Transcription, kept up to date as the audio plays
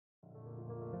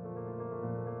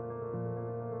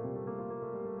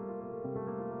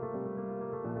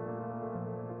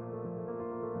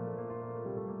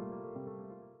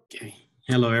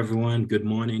Hello, everyone. Good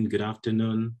morning, good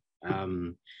afternoon.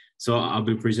 So I'll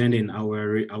be presenting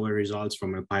our results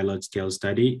from a pilot scale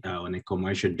study on a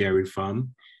commercial dairy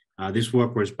farm. This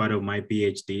work was part of my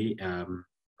PhD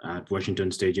at Washington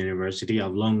State University.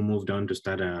 I've long moved on to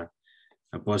start a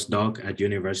postdoc at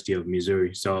University of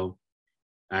Missouri. So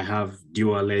I have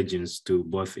dual allegiance to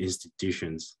both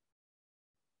institutions.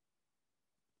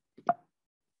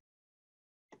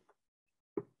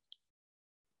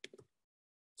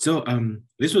 So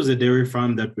this was a dairy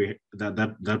farm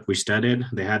that we started.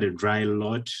 They had a dry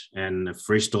lot and a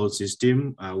freestall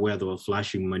system where they were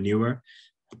flushing manure.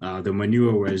 The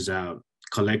manure was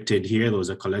collected here. There was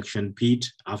a collection pit,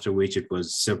 after which it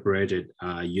was separated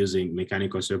using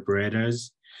mechanical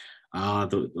separators.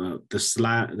 The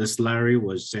slurry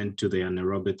was sent to the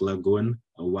anaerobic lagoon,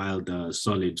 while the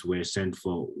solids were sent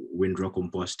for windrow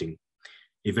composting.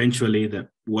 Eventually, the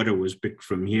water was picked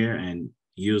from here and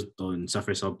used on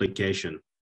surface application.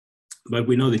 But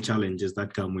we know the challenges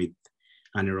that come with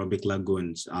anaerobic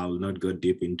lagoons. I'll not go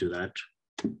deep into that.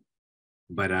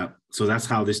 But so that's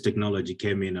how this technology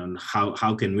came in, on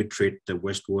how can we treat the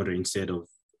wastewater instead of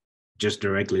just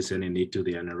directly sending it to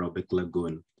the anaerobic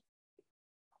lagoon.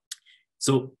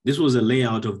 So this was a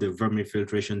layout of the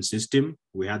vermifiltration system.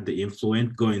 We had the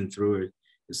influent going through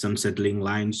some settling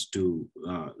lines to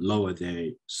lower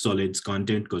the solids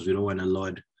content, because we don't want to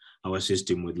load our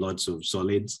system with lots of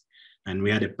solids. And we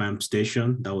had a pump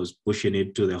station that was pushing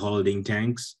it to the holding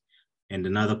tanks, and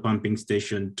another pumping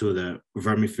station to the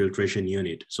vermifiltration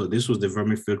unit. So this was the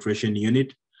vermifiltration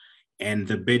unit, and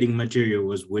the bedding material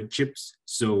was wood chips.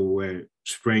 So we're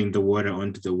spraying the water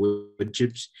onto the wood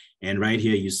chips. And right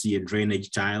here, you see a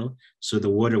drainage tile. So the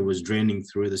water was draining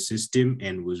through the system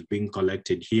and was being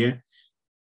collected here.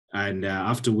 And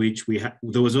after which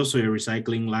there was also a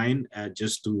recycling line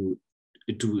just to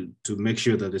make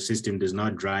sure that the system does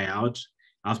not dry out,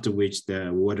 after which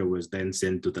the water was then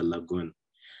sent to the lagoon.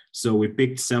 So we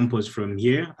picked samples from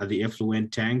here at the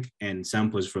effluent tank and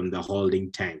samples from the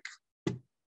holding tank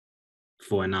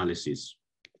for analysis.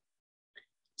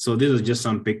 So these are just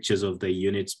some pictures of the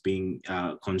units being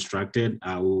constructed.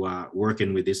 We are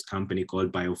working with this company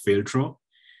called Biofiltro,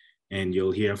 and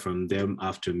you'll hear from them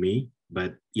after me.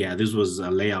 But yeah, this was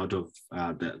a layout of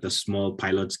the small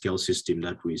pilot scale system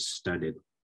that we studied.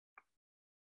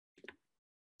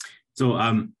 So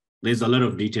there's a lot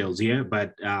of details here,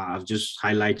 but I've just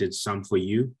highlighted some for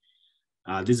you.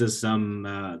 These are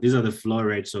the flow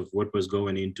rates of what was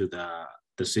going into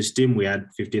the system. We had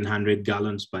 1,500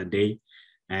 gallons per day,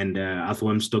 and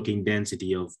earthworm stocking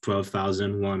density of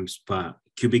 12,000 worms per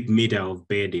cubic meter of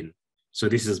bedding. So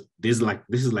this is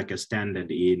like a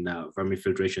standard in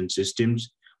vermifiltration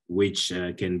systems, which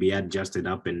can be adjusted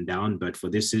up and down. But for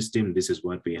this system, this is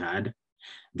what we had.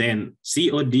 Then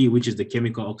COD, which is the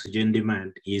chemical oxygen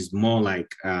demand, is more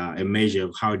like a measure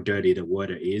of how dirty the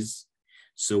water is.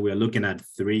 So we're looking at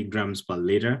 3 grams per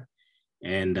liter,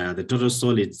 and the total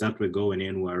solids that were going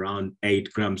in were around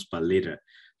 8 grams per liter.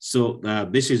 So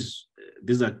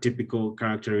these are typical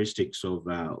characteristics of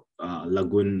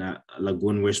lagoon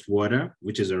wastewater,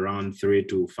 which is around 3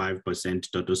 to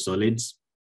 5% total solids.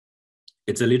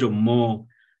 It's a little more,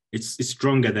 it's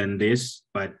stronger than this,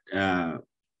 but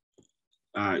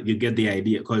you get the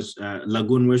idea, because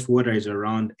lagoon wastewater is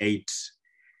around 8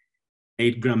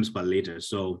 grams per liter.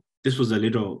 So this was a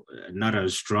little not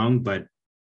as strong, but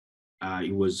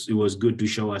it was good to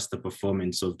show us the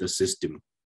performance of the system.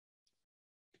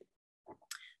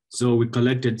 So we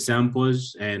collected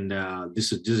samples, and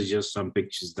this is just some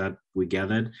pictures that we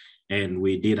gathered, and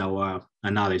we did our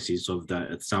analysis of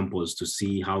the samples to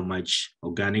see how much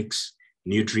organics,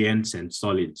 nutrients, and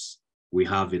solids we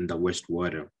have in the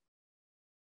wastewater.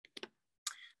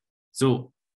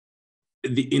 So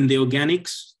in the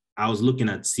organics, I was looking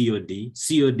at COD.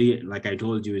 COD, like I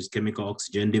told you, is chemical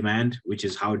oxygen demand, which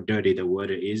is how dirty the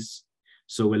water is.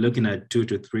 So we're looking at 2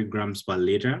 to 3 grams per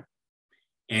liter.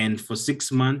 And for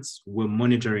 6 months, we're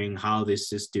monitoring how this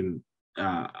system,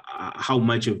 how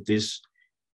much of this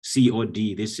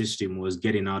COD, this system was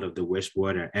getting out of the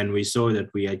wastewater. And we saw that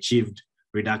we achieved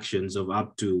reductions of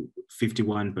up to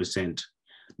 51%.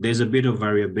 There's a bit of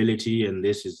variability, and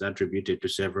this is attributed to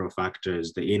several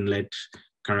factors: the inlet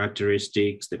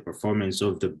characteristics, the performance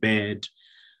of the bed,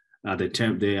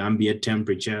 the ambient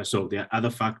temperature. So there are other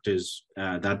factors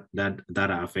that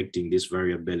are affecting this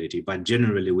variability. But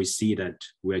generally, we see that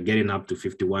we're getting up to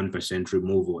 51%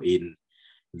 removal in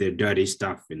the dirty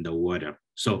stuff in the water.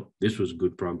 So this was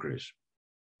good progress.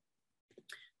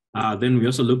 Then we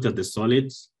also looked at the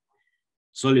solids.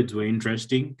 Solids were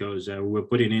interesting because we were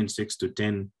putting in 6 to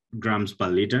 10 grams per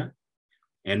liter.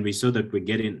 And we saw that we're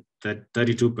getting that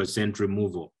 32%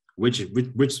 removal, which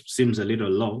seems a little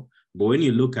low. But when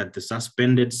you look at the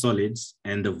suspended solids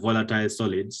and the volatile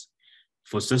solids,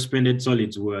 for suspended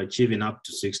solids, we're achieving up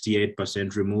to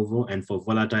 68% removal. And for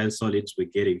volatile solids, we're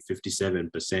getting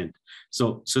 57%.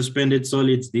 So suspended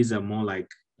solids, these are more like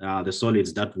the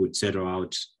solids that would settle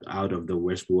out of the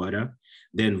wastewater.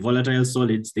 Then volatile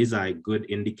solids, these are a good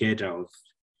indicator of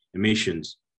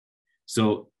emissions.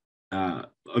 So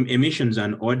emissions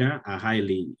and odor are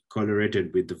highly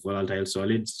correlated with the volatile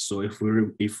solids. So if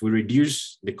we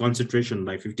reduce the concentration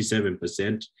by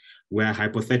 57%, we're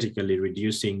hypothetically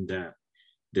reducing the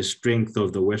strength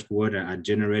of the wastewater at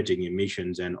generating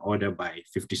emissions and odor by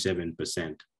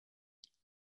 57%.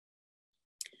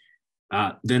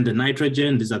 Then the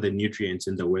nitrogen, these are the nutrients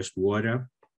in the wastewater.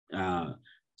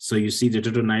 So you see the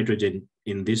total nitrogen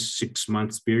in this 6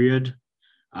 months period,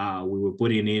 we were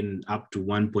putting in up to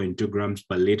 1.2 grams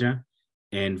per liter.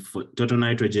 And for total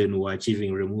nitrogen, we're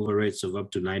achieving removal rates of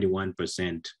up to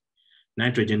 91%.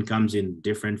 Nitrogen comes in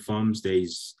different forms. There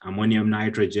is ammonium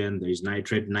nitrogen, there is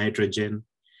nitrate nitrogen,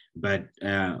 but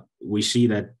we see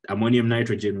that ammonium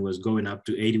nitrogen was going up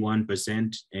to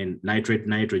 81% and nitrate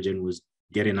nitrogen was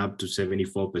getting up to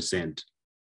 74%.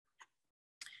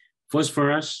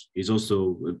 Phosphorus is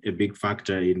also a big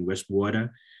factor in wastewater.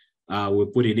 We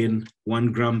put it in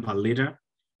 1 gram per liter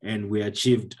and we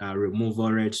achieved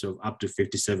removal rates of up to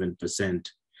 57%.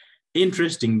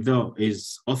 Interesting though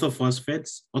is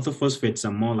orthophosphates. Orthophosphates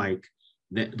are more like,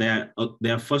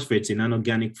 they are phosphates in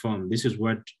anorganic form. This is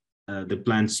what the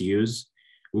plants use.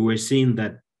 We were seeing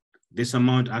that this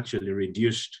amount actually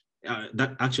reduced,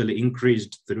 that actually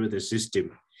increased through the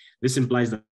system. This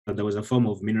implies that there was a form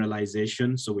of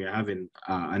mineralization. So we are having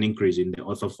an increase in the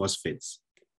orthophosphates.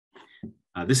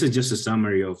 This is just a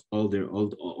summary of all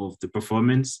the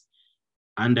performance.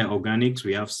 Under organics,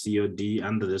 we have COD.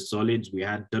 Under the solids, we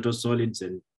had total solids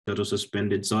and total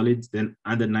suspended solids. Then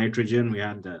under nitrogen, we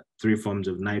had the 3 forms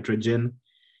of nitrogen.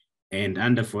 And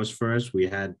under phosphorus, we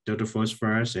had total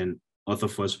phosphorus and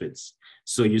orthophosphates.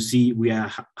 So you see, we are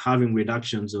having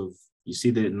reductions of, you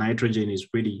see the nitrogen is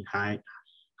pretty high,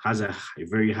 has a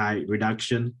very high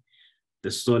reduction.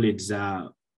 The solids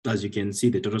are, as you can see,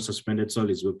 the total suspended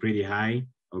solids were pretty high.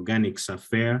 Organics are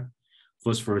fair.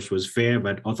 Phosphorus was fair,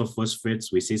 but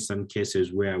orthophosphates, we see some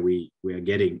cases where we are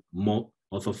getting more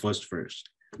orthophosphorus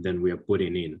than we are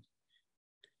putting in.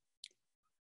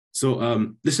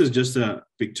 So this is just a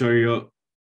pictorial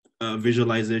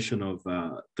visualization of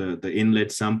the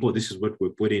inlet sample. This is what we're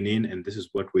putting in and this is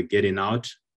what we're getting out.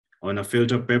 On a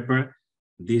filter paper,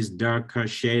 these darker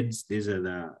shades, these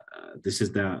are this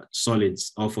is the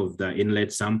solids off of the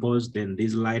inlet samples. Then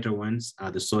these lighter ones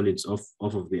are the solids off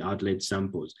of the outlet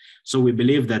samples. So we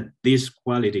believe that this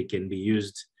quality can be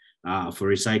used for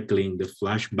recycling the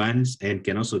flash bands and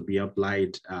can also be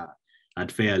applied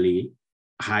at fairly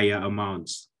higher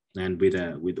amounts and with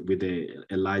a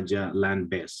larger land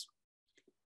base.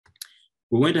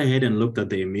 We went ahead and looked at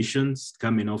the emissions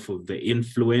coming off of the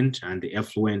influent and the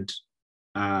effluent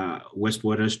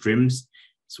wastewater streams.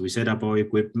 So we set up our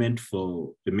equipment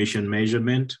for emission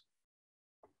measurement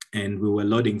and we were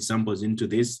loading samples into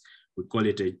this. We call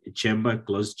it a chamber,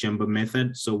 closed chamber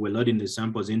method. So we're loading the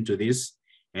samples into this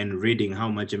and reading how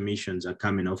much emissions are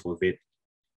coming off of it.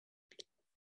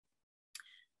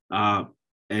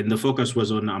 And the focus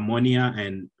was on ammonia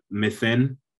and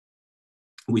methane.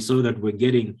 We saw that we're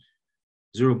getting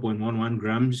 0.11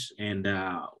 grams and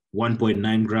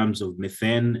 1.9 grams of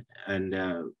methane and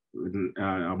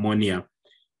ammonia.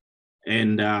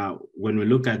 And when we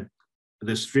look at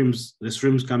the streams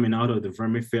coming out of the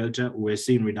vermifilter, we're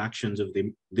seeing reductions of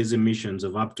these emissions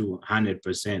of up to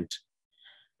 100%.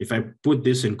 If I put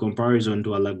this in comparison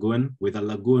to a lagoon, with a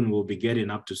lagoon, we'll be getting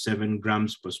up to 7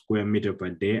 grams per square meter per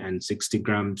day and 60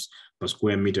 grams per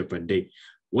square meter per day.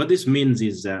 What this means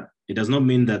is it does not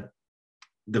mean that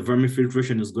the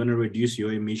vermifiltration is going to reduce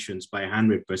your emissions by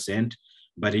 100%,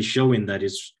 but it's showing that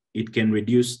it can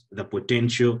reduce the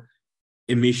potential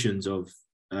emissions of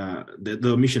the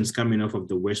emissions coming off of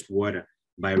the wastewater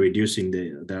by reducing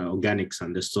the organics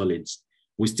and the solids.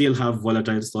 We still have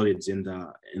volatile solids in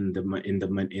the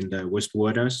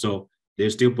wastewater, so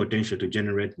there's still potential to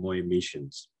generate more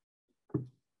emissions.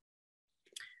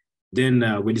 Then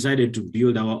we decided to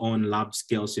build our own lab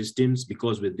scale systems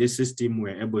because with this system,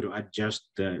 we're able to adjust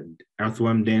the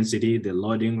earthworm density, the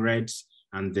loading rates,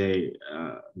 and the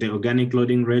organic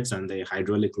loading rates and the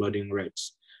hydraulic loading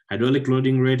rates. Hydraulic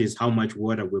loading rate is how much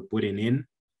water we're putting in.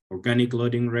 Organic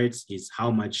loading rates is how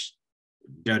much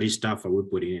dirty stuff are we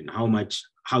putting in,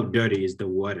 how dirty is the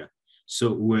water.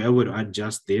 So we're able to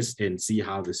adjust this and see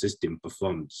how the system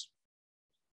performs.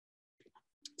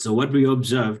 So what we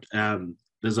observed,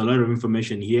 there's a lot of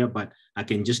information here, but I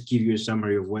can just give you a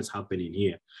summary of what's happening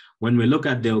here. When we look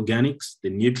at the organics, the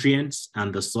nutrients,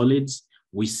 and the solids,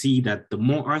 we see that the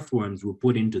more earthworms we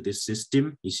put into this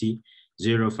system, you see,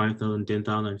 0, 5,000,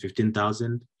 10,000,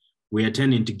 15,000, we are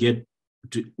tending to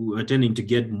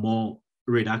get more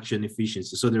reduction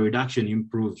efficiency. So the reduction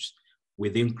improves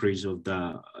with increase of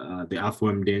the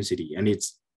earthworm density, and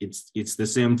it's the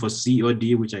same for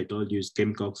COD, which I told you is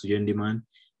chemical oxygen demand,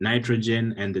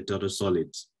 nitrogen, and the total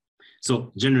solids.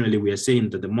 So generally, we are saying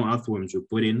that the more earthworms we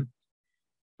put in,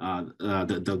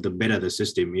 the better the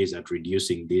system is at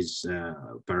reducing these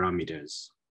parameters.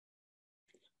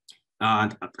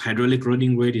 Hydraulic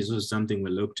loading rate is also something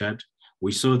we looked at.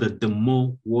 We saw that the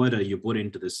more water you put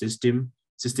into the system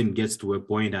gets to a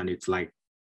point and it's like,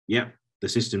 yeah, the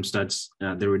system starts,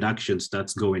 the reduction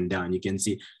starts going down. You can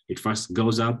see it first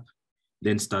goes up,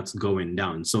 then starts going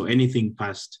down. So anything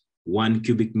past 1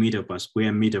 cubic meter per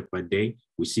square meter per day,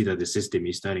 we see that the system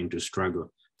is starting to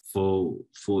struggle for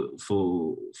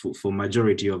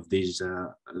majority of these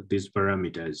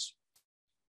parameters.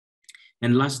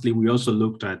 And lastly, we also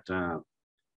looked at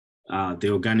the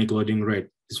organic loading rate.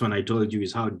 This one I told you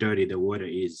is how dirty the water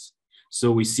is.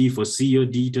 So we see for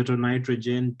COD, total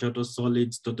nitrogen, total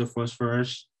solids, total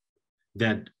phosphorus,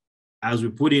 that as we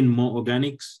put in more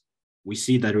organics, we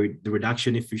see that the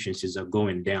reduction efficiencies are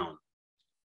going down.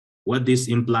 What this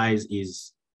implies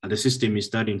is the system is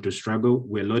starting to struggle.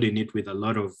 We're loading it with a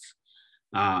lot of,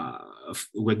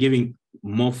 we're giving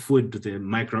more food to the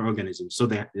microorganisms. So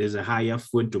there's a higher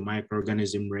food to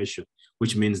microorganism ratio,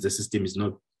 which means the system is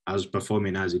not as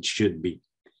performing as it should be.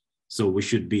 So we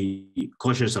should be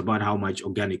cautious about how much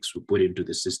organics we put into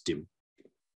the system.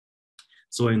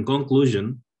 So in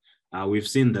conclusion, we've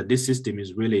seen that this system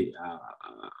is really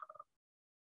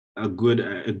a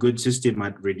good system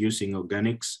at reducing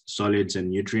organics, solids, and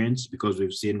nutrients, because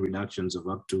we've seen reductions of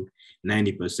up to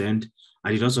 90%.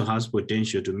 And it also has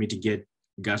potential to mitigate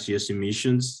gaseous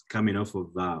emissions coming off of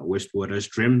wastewater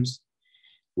streams.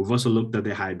 We've also looked at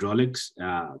the hydraulics.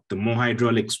 The more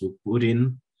hydraulics we put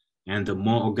in and the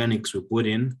more organics we put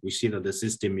in, we see that the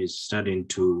system is starting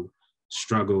to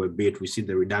struggle a bit. We see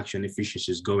the reduction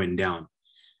efficiencies going down.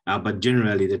 But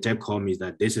generally, the take home is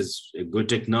that this is a good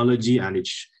technology, and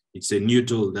it's a new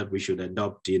tool that we should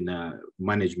adopt in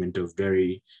management of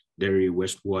dairy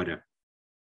wastewater,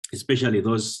 especially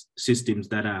those systems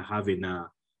that are having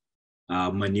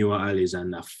manure alleys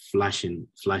and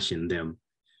flushing them.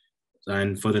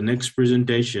 And for the next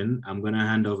presentation, I'm going to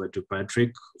hand over to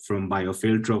Patrick from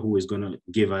Biofiltro, who is going to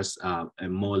give us a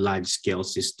more large-scale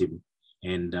system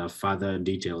and further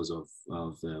details of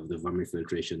the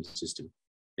vermifiltration system.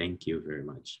 Thank you very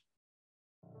much.